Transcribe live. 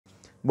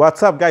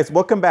What's up, guys?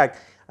 Welcome back.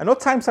 I know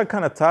times are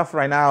kind of tough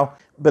right now,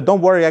 but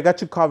don't worry, I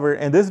got you covered.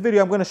 In this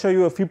video, I'm going to show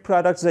you a few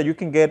products that you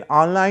can get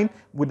online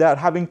without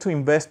having to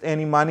invest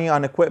any money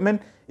on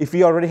equipment. If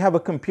you already have a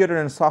computer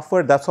and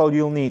software, that's all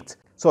you'll need.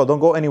 So don't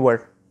go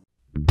anywhere.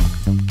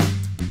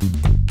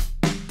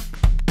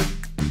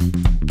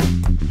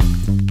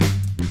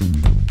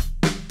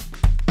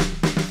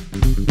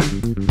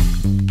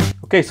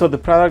 Okay, so the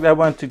product I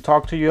want to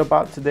talk to you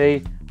about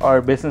today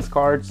are business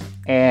cards,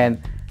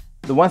 and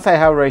the ones I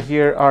have right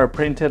here are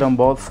printed on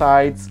both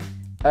sides.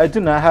 I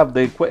do not have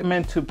the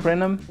equipment to print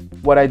them.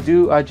 What I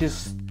do, I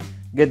just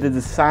get the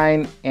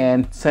design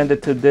and send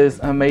it to this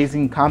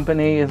amazing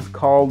company. It's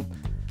called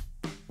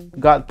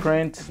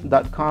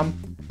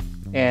Gotprint.com.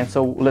 And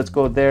so let's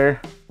go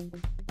there.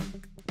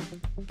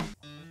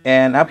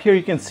 And up here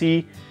you can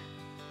see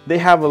they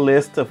have a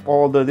list of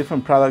all the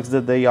different products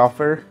that they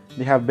offer.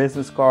 They have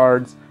business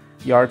cards,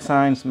 yard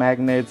signs,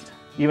 magnets,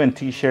 even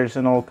t-shirts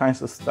and all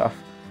kinds of stuff.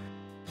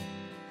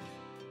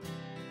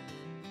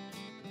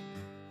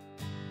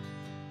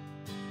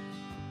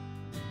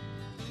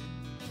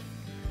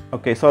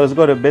 Okay, so let's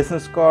go to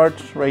business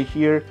cards right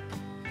here,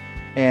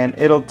 and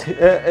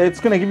it's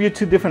gonna give you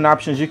two different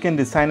options. You can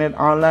design it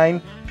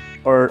online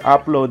or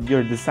upload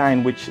your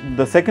design, which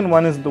the second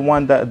one is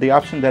the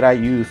option that I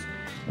use.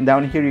 And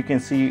down here you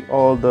can see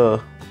all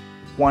the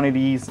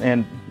quantities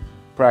and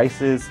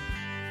prices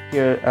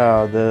here,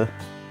 the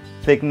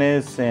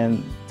thickness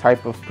and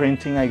type of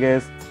printing, I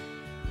guess,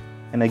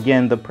 and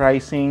again the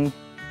pricing,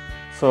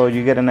 so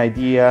you get an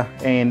idea.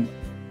 And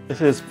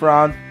this is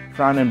front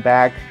and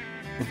back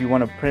if you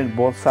want to print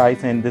both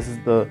sides, and this is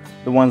the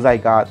ones I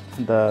got.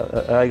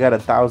 I got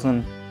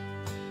 1,000.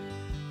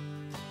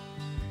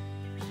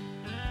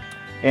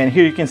 And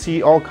here you can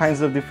see all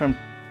kinds of different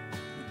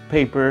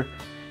paper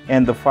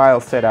and the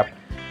file setup.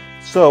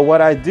 So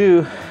what I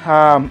do,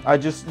 I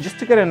just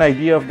to get an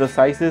idea of the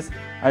sizes,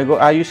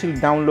 I usually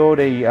download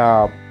a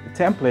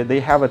template. They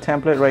have a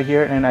template right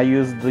here, and I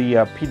use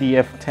the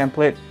PDF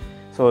template.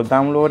 So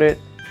download it,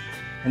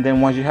 and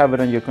then once you have it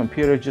on your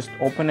computer, just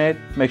open it.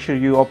 Make sure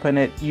you open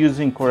it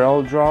using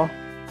CorelDRAW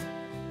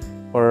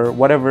or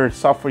whatever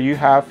software you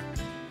have.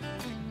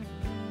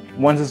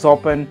 Once it's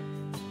open,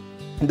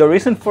 the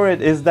reason for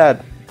it is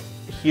that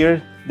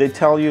here they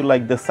tell you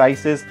like the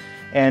sizes,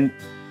 and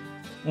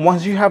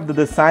once you have the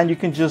design, you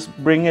can just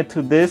bring it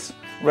to this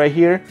right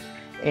here,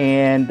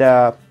 and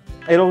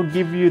it'll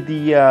give you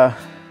the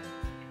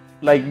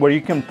like where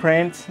you can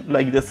print,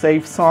 like the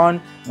safe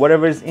zone.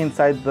 Whatever is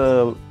inside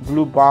the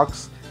blue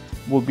box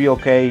will be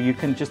okay. You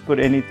can just put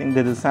anything,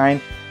 the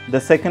design. The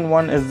second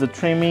one is the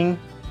trimming,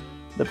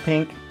 the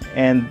pink,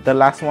 and the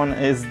last one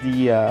is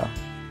the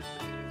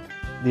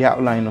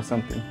outline or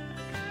something.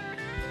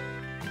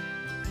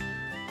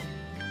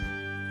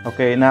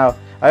 Okay, now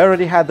I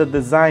already had the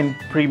design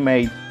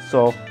pre-made,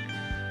 so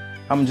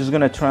I'm just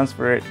gonna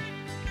transfer it.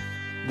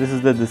 This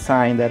is the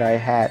design that I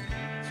had,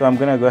 so I'm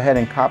gonna go ahead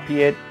and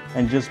copy it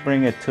and just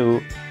bring it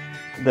to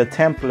the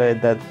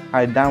template that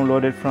I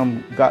downloaded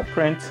from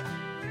Gotprint.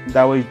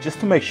 That way, just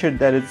to make sure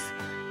that it's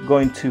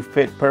going to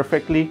fit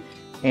perfectly,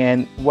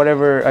 and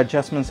whatever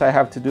adjustments I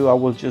have to do, I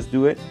will just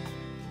do it.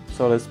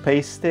 So let's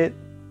paste it,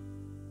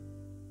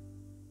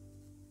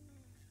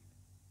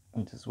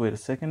 and just wait a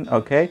second.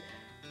 Okay,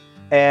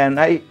 and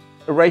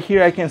right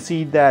here I can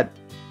see that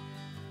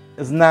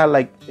it's not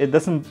like, it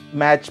doesn't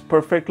match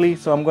perfectly,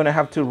 so I'm gonna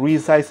have to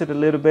resize it a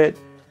little bit.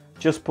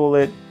 Just pull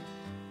it.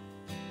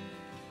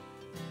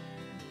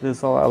 This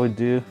is all I would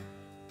do.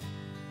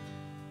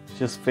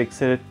 Just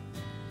fix it.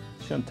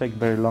 Shouldn't take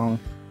very long.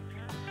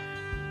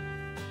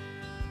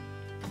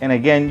 And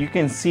again, you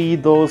can see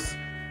those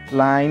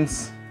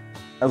lines.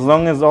 As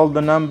long as all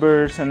the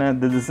numbers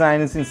and the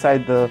design is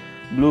inside the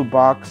blue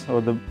box or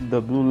the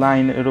blue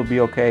line, it'll be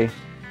okay.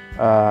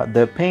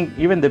 The pink,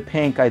 even the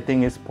pink, I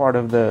think is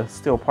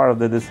still part of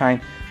the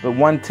design. But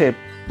one tip,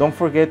 don't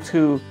forget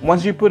to,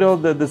 once you put all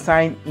the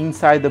design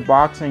inside the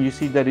box and you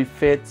see that it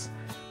fits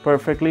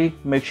perfectly,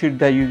 make sure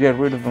that you get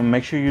rid of them.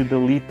 Make sure you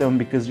delete them,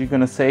 because you're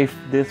gonna save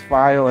this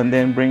file and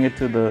then bring it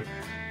to the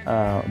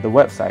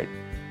website,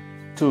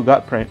 to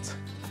Gotprint.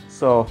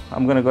 So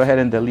I'm gonna go ahead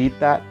and delete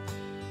that.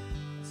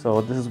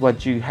 So this is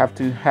what you have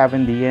to have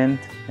in the end,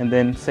 and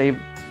then save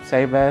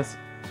as.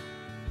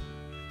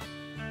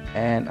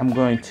 And I'm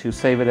going to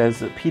save it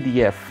as a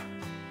PDF.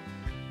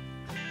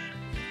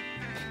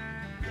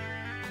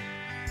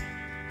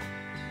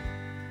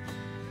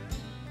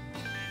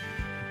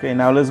 Okay,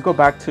 now let's go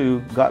back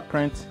to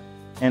Gotprint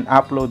and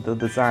upload the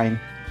design.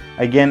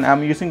 Again,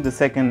 I'm using the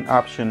second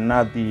option,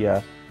 not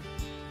the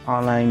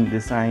online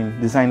design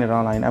it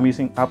online. I'm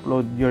using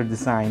upload your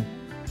design.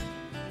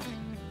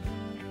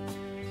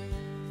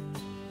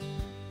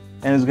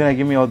 And it's gonna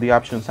give me all the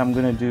options. I'm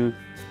gonna do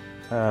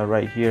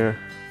right here.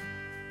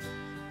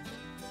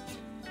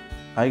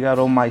 I got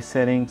all my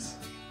settings.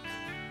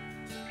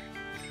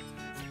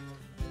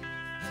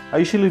 I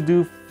usually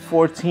do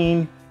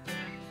 14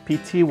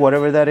 PT,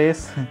 whatever that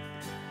is,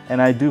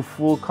 and I do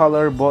full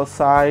color both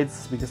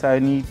sides because I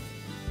need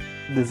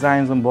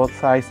designs on both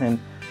sides, and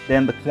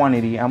Then the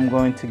quantity, I'm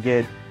going to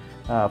get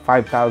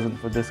 5,000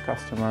 for this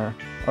customer,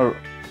 or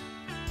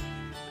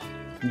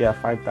yeah,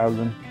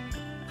 5,000.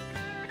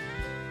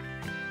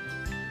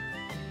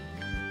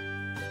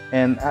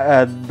 And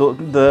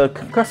the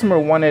customer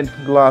wanted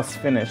gloss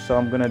finish, so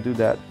I'm gonna do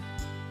that.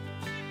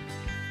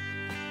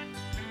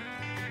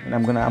 And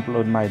I'm gonna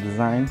upload my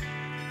design.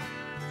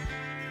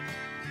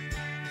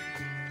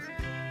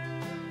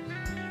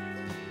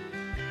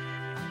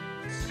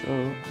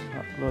 So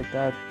upload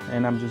that,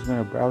 and I'm just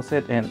gonna browse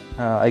it, and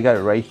I got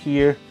it right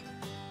here.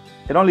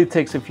 It only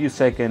takes a few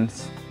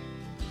seconds.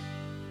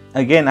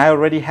 Again, I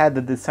already had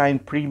the design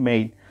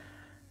pre-made,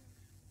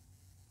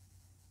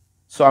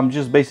 so I'm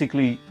just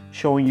basically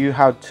showing you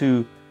how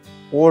to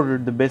order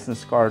the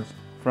business cards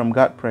from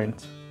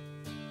Gotprint.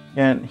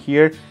 And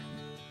here,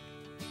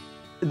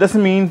 it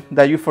doesn't mean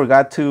that you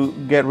forgot to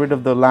get rid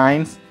of the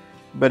lines,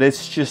 but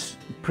it's just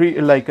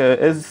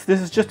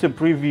this is just a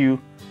preview.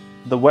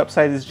 The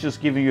website is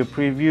just giving you a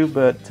preview,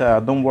 but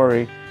don't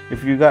worry,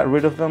 if you got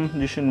rid of them,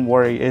 you shouldn't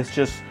worry. It's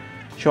just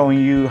showing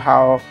you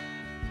how,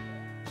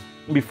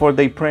 before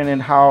they print it,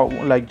 how,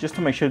 like, just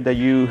to make sure that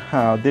you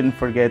didn't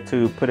forget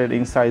to put it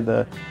inside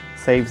the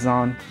safe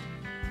zone.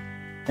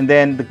 And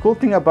then the cool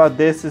thing about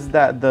this is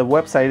that the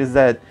website is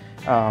that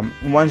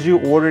once you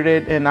ordered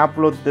it and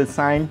upload the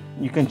design,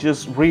 you can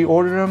just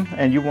reorder them,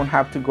 and you won't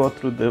have to go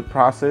through the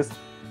process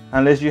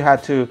unless you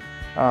had to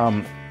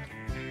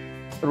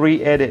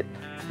re-edit.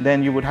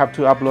 Then you would have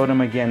to upload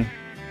them again.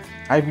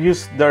 I've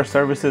used their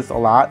services a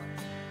lot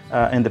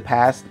in the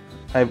past.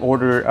 I've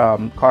ordered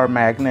car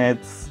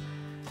magnets,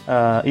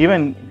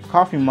 even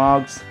coffee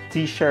mugs,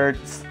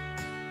 t-shirts,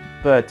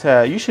 but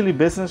usually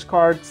business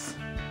cards,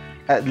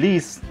 at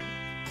least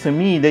to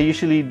me, they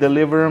usually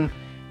deliver them.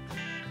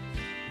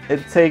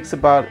 It takes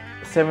about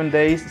 7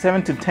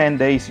 to 10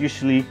 days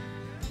usually.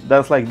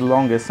 That's like the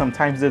longest.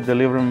 Sometimes they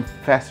deliver them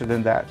faster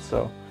than that.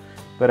 So,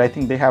 but I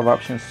think they have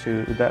options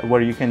to that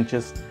where you can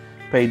just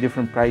pay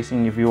different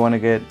pricing if you want to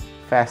get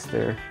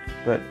faster,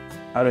 but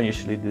I don't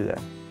usually do that.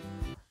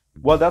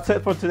 Well, that's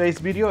it for today's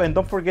video, and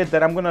don't forget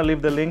that I'm gonna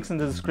leave the links in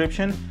the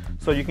description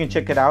so you can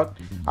check it out.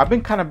 I've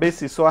been kind of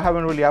busy, so I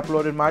haven't really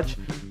uploaded much,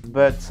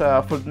 but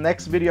for the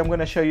next video I'm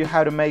gonna show you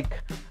how to make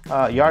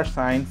yard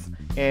signs.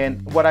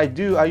 And what I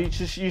do, I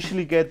just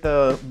usually get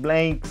the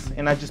blanks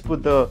and I just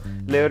put the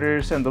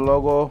letters and the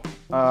logo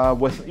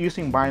with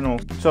using vinyl.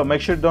 So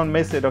make sure don't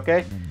miss it,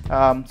 okay?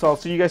 So I'll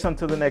see you guys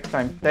until the next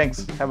time.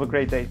 Thanks, have a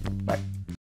great day, bye.